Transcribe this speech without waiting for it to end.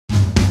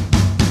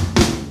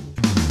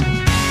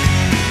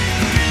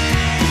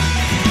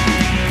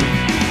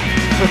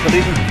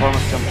decent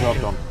performance, Jim.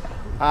 Job done.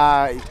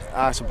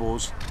 I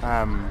suppose.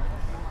 A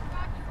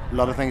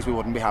lot of things we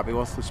wouldn't be happy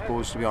with, I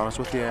suppose, to be honest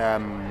with you.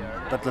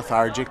 Bit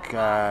lethargic.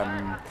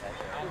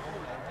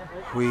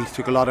 We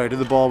took a lot out of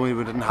the ball. We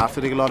didn't have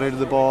to take a lot out of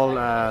the ball.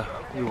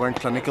 We weren't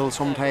clinical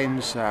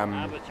sometimes.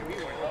 The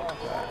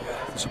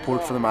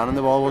support for the man on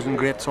the ball wasn't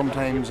great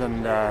sometimes,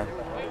 and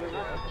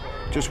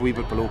just a wee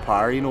bit below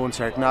par, you know, in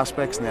certain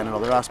aspects, and then in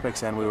other aspects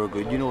then we were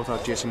good. You know, I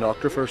thought Jason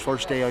Doctor for his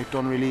first day out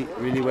done really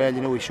well.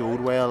 You know, he showed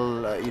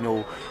well, you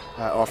know,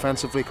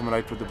 offensively coming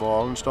out with the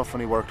ball and stuff,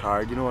 and he worked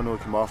hard. You know, I know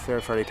he came off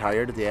there fairly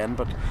tired at the end,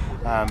 but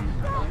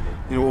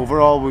you know,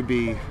 overall we'd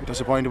be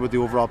disappointed with the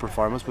overall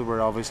performance, but we're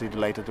obviously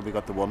delighted that we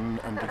got the win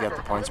and to get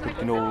the points. But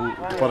you know,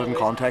 to put it in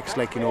context,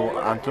 like, you know,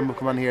 Antrim have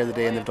come in here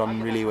today and they've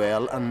done really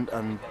well,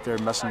 and they're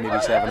missing maybe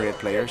 7 or 8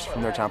 players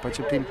from their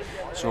championship team,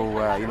 so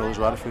you know, there's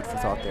a lot of food for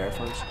thought there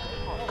for us.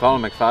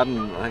 Colin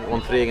McFadden, I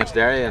think 1-3 against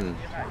Derry and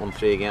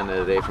 1-3 again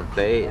today from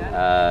play.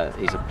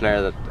 He's a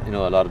player that, you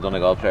know, a lot of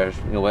Donegal players,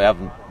 you know,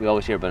 we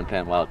always hear about him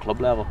playing well at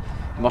club level.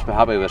 He must be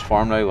happy with his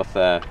form now, with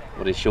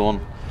what he's shown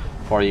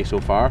for you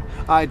so far.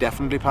 Aye,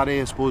 definitely,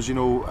 Paddy. I suppose, you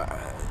know,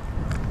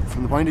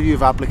 from the point of view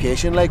of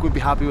application, like, we'd be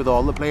happy with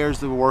all the players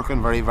that were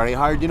working very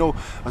hard. You know,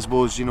 I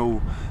suppose, you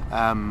know,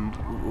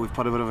 we've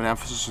put a bit of an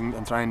emphasis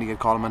on trying to get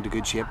Colin into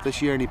good shape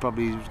this year, and he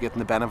probably is getting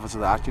the benefits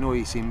of that. You know,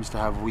 he seems to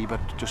have a wee bit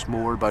just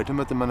more about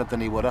him at the minute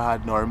than he would have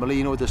had normally,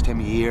 you know, at this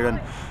time of year,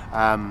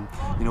 and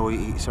you know,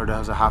 he sort of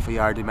has a half a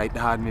yard he might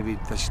have had maybe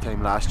this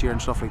time last year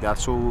and stuff like that.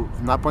 So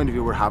from that point of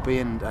view, we're happy,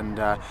 and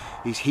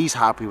he's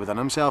happy within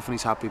himself, and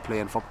he's happy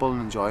playing football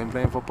and enjoying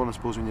playing football. I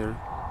suppose when you're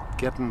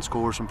getting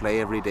scores and play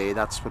every day,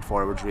 that's what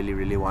forwards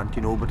really want,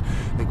 you know. But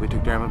I think we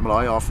took Dermot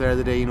Malloy off there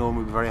the day, you know, and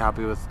we'd be very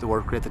happy with the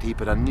work rate that he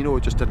put in. You know,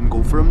 it just didn't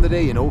go for him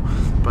today, you know,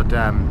 but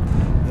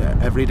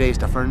every day is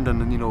different,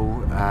 and you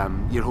know,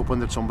 you're hoping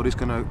that somebody's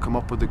going to come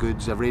up with the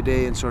goods every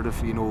day and sort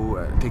of, you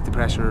know, take the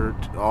pressure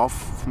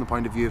off from the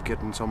point of view of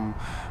getting some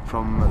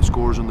from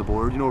scores on the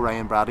board. You know,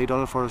 Ryan Bradley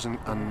done it for us,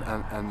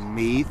 and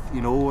Meath,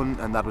 you know,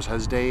 and that was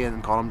his day,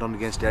 and Colin done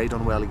against Derry,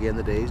 done well again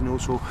the days, you know.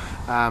 So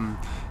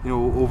you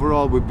know,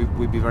 overall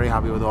we'd be very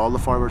happy with all the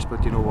forwards,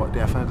 but you know what,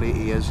 definitely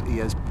he is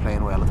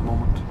playing well at the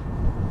moment.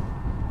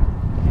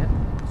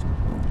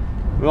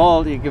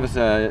 Well, you give us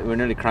we're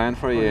nearly crying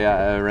for you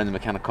around the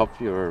McKenna Cup.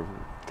 You were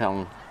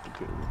telling,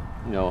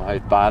 you know, how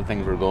bad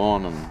things were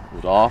going and it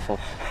was awful,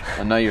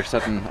 and now you're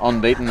sitting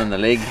unbeaten in the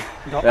league,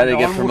 ready to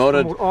get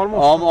promoted,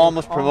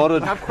 almost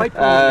promoted.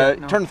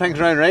 Turn things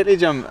around rightly,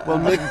 Jim. Well,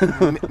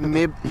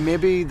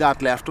 maybe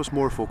that left us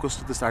more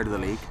focused at the start of the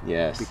league.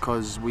 Yes,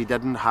 because we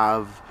didn't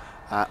have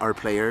our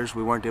players,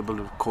 we weren't able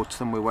to coach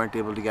them, we weren't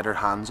able to get our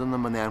hands on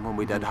them, and then when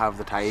we did have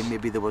the time,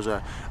 maybe there was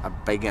a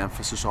big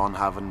emphasis on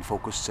having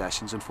focused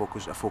sessions and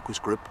a focus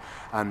group,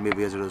 and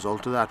maybe as a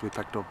result of that we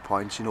picked up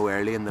points, you know,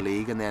 early in the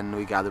league, and then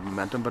we gathered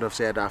momentum. But I've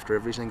said after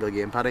every single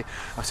game, Paddy,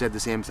 I've said the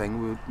same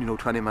thing. You know,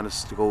 20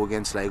 minutes to go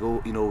against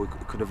Sligo, you know, we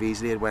could have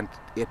easily went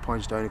 8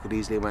 points down, it could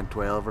easily went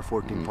 12 or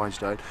 14 points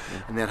down,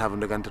 and then having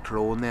to go into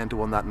Tyrone then to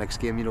win that next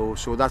game, you know.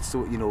 So that's the,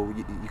 you know,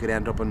 you could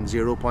end up on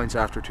 0 points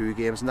after 2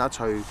 games, and that's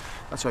how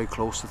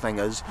close the thing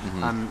is.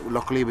 And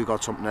luckily we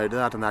got something out of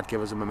that, and that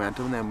gave us a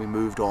momentum, and then we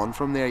moved on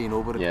from there, you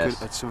know. But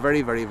it's a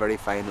very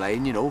fine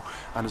line, you know,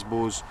 and I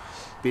suppose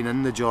being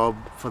in the job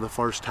for the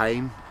first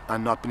time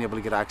and not being able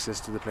to get access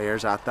to the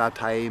players at that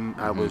time,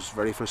 I was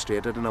very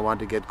frustrated, and I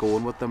wanted to get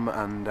going with them,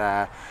 and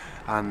I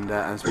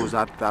suppose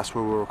that's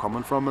where we were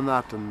coming from in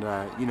that, and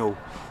you know,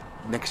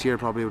 next year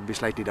probably would be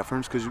slightly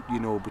different, because, you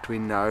know,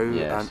 between now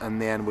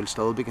and then we'll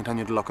still be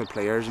continuing to look at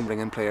players and bring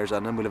in players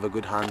in, and we'll have a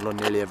good handle on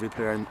nearly every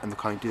player in the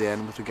county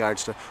then with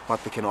regards to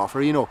what they can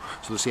offer, you know.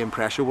 So the same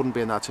pressure wouldn't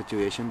be in that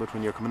situation, but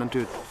when you're coming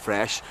into it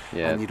fresh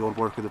and you don't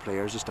work with the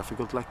players, it's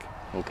difficult, like.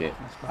 Okay.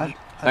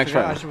 Thanks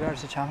very much. As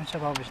regards the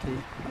championship, obviously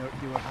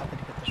you were happy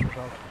to get this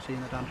result, seeing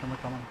that Antrim were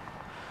coming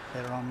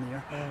later on in the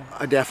year.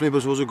 I definitely, but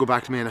I suppose I'll go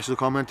back to my initial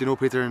comment, you know,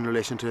 Peter, in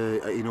relation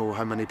to you know,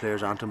 how many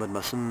players Antrim had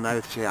missing. Now,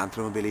 I'd say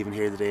Antrim will be leaving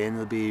here today, and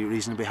they'll be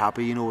reasonably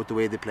happy, you know, with the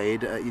way they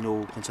played, you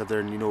know,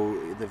 considering, you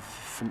know, the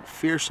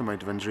fierce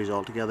amount of injuries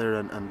altogether,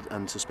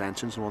 and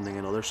suspensions and one thing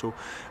and another. So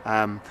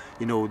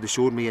you know, they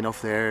showed me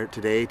enough there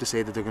today to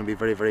say that they're going to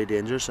be very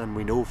dangerous, and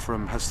we know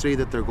from history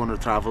that they're going to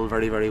travel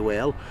very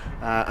well,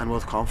 and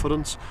with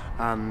confidence,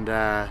 and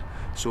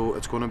so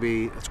it's going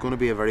to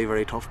be a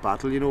very tough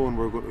battle, you know. And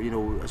we're going, you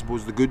know, I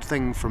suppose the good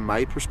thing from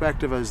my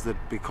perspective is that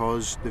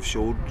because they've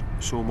showed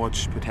so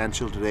much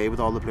potential today with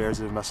all the players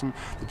that are missing,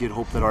 that you'd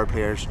hope that our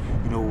players,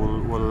 you know,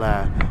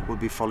 will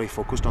be fully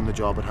focused on the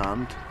job at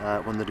hand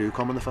when they do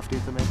come on the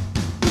 15th of May.